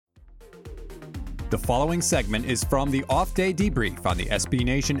The following segment is from the Off Day Debrief on the SB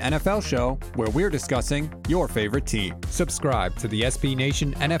Nation NFL Show, where we're discussing your favorite team. Subscribe to the SB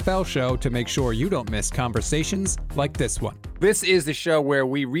Nation NFL Show to make sure you don't miss conversations like this one. This is the show where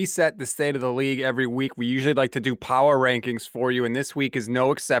we reset the state of the league every week. We usually like to do power rankings for you, and this week is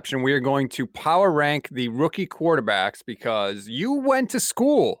no exception. We are going to power rank the rookie quarterbacks because you went to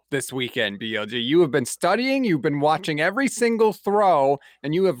school this weekend, BLG. You have been studying, you've been watching every single throw,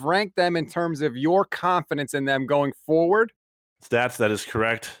 and you have ranked them in terms of your confidence in them going forward. Stats, that is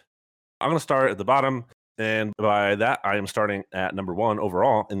correct. I'm going to start at the bottom. And by that, I am starting at number 1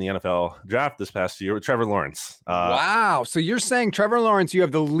 overall in the NFL draft this past year with Trevor Lawrence. Wow. So you're saying Trevor Lawrence you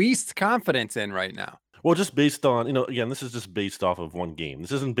have the least confidence in right now? Well, just based on, again, this is just based off of one game.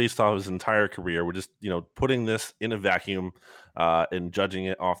 This isn't based off his entire career. We're just, putting this in a vacuum and judging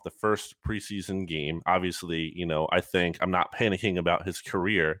it off the first preseason game. Obviously, I think I'm not panicking about his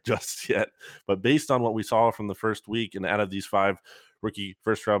career just yet. But based on what we saw from the first week and out of these 5 rookie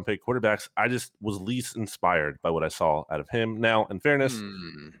first-round pick quarterbacks, I just was least inspired by what I saw out of him. Now, in fairness,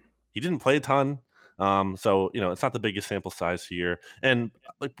 he didn't play a ton. So, it's not the biggest sample size here. And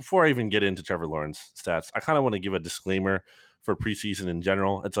before I even get into Trevor Lawrence stats, I kind of want to give a disclaimer for preseason in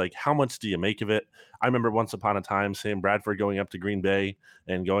general. It's like, how much do you make of it? I remember once upon a time, Sam Bradford going up to Green Bay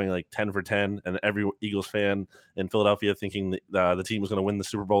and going 10 for 10, and every Eagles fan in Philadelphia thinking the team was going to win the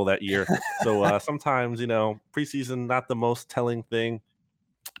Super Bowl that year. So sometimes, preseason, not the most telling thing.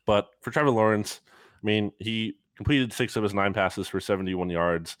 But for Trevor Lawrence, he completed 6 of his 9 passes for 71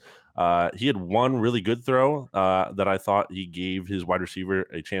 yards. He had one really good throw that I thought he gave his wide receiver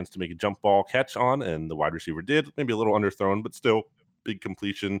a chance to make a jump ball catch on, and the wide receiver did. Maybe a little underthrown, but still big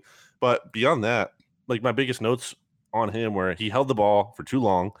completion. But beyond that, my biggest notes on him were he held the ball for too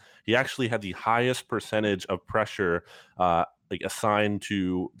long. He actually had the highest percentage of pressure assigned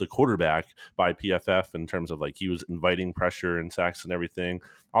to the quarterback by PFF in terms of he was inviting pressure and sacks and everything.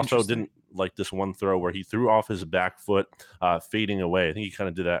 Also didn't like this one throw where he threw off his back foot fading away. I think he kind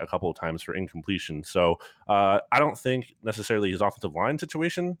of did that a couple of times for incompletion. So I don't think necessarily his offensive line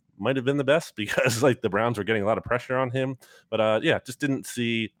situation might have been the best because the Browns were getting a lot of pressure on him. But just didn't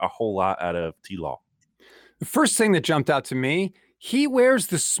see a whole lot out of T-Law. The first thing that jumped out to me, he wears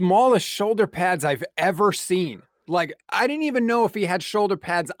the smallest shoulder pads I've ever seen. I didn't even know if he had shoulder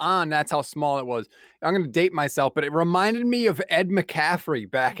pads on. That's how small it was. I'm going to date myself, but it reminded me of Ed McCaffrey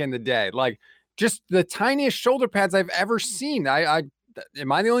back in the day. Just the tiniest shoulder pads I've ever seen.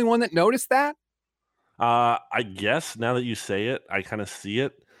 Am I the only one that noticed that? I guess now that you say it, I kind of see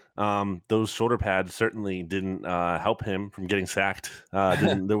it. Those shoulder pads certainly didn't help him from getting sacked.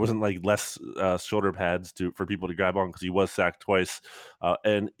 There wasn't less shoulder pads for people to grab on because he was sacked twice.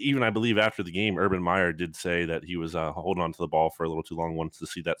 And even I believe after the game, Urban Meyer did say that he was holding on to the ball for a little too long, wants to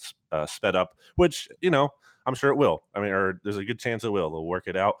see that sped up, which, I'm sure it will. There's a good chance it will. They'll work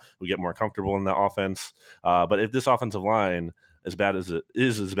it out. We get more comfortable in the offense. But if this offensive line, as bad as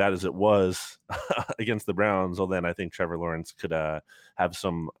it was against the Browns, well, then I think Trevor Lawrence could have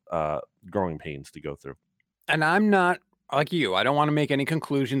some growing pains to go through. And I'm not like you. I don't want to make any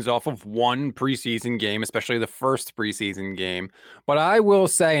conclusions off of one preseason game, especially the first preseason game. But I will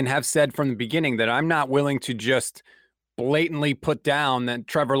say and have said from the beginning that I'm not willing to just blatantly put down that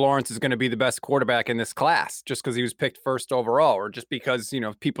Trevor Lawrence is going to be the best quarterback in this class just because he was picked first overall, or just because,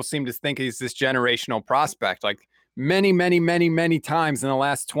 people seem to think he's this generational prospect. Many, many, many, many times in the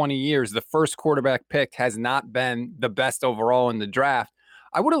last 20 years, the first quarterback picked has not been the best overall in the draft.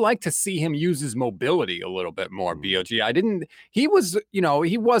 I would have liked to see him use his mobility a little bit more, BOG. He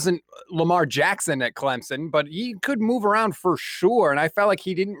wasn't Lamar Jackson at Clemson, but he could move around for sure. And I felt like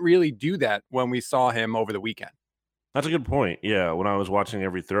he didn't really do that when we saw him over the weekend. That's a good point. Yeah, when I was watching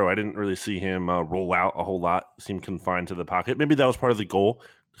every throw, I didn't really see him roll out a whole lot, seem confined to the pocket. Maybe that was part of the goal.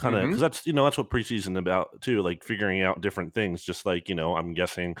 Kind of, because that's what preseason about too, figuring out different things. Just I'm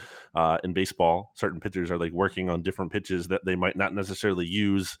guessing in baseball, certain pitchers are working on different pitches that they might not necessarily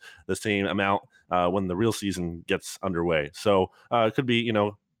use the same amount when the real season gets underway. So it could be,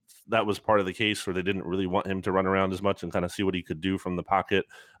 that was part of the case where they didn't really want him to run around as much and kind of see what he could do from the pocket.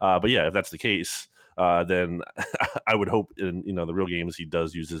 But yeah, if that's the case, then I would hope in the real games he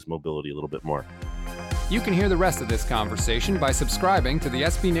does use his mobility a little bit more. You can hear the rest of this conversation by subscribing to the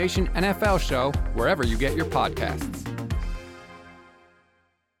SB Nation NFL Show wherever you get your podcasts.